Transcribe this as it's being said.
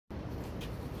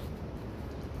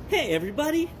Hey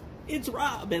everybody, it's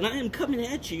Rob, and I am coming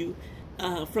at you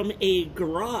from a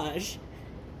garage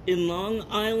in Long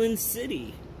Island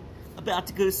City. About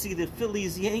to go see the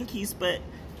Phillies Yankees, but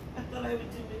I thought I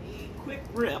would do a quick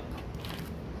rip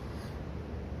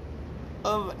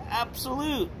of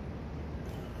Absolute.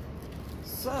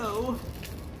 So,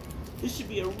 this should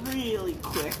be a really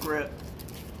quick rip,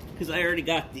 because I already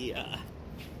got the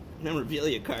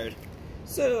memorabilia card.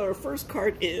 So, our first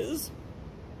card is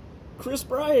Kris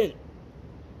Bryant,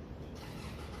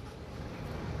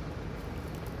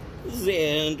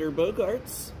 Xander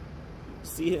Bogaerts,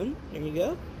 see him, there you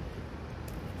go,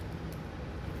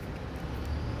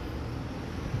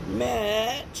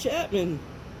 Matt Chapman,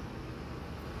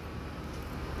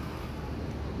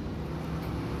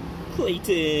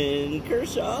 Clayton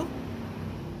Kershaw.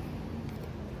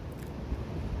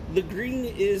 The green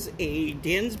is a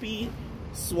Dansby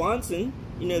Swanson.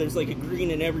 You know there's like a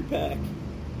green in every pack.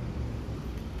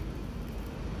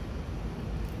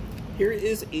 Here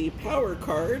is a power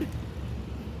card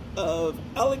of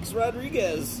Alex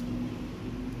Rodriguez.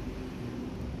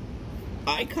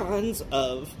 Icons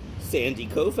of Sandy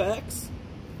Koufax.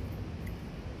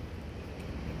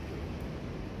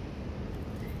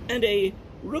 And a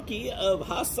rookie of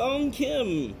Ha-Seong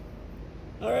Kim.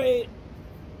 Alright.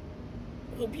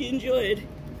 Hope you enjoyed.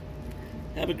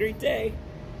 Have a great day.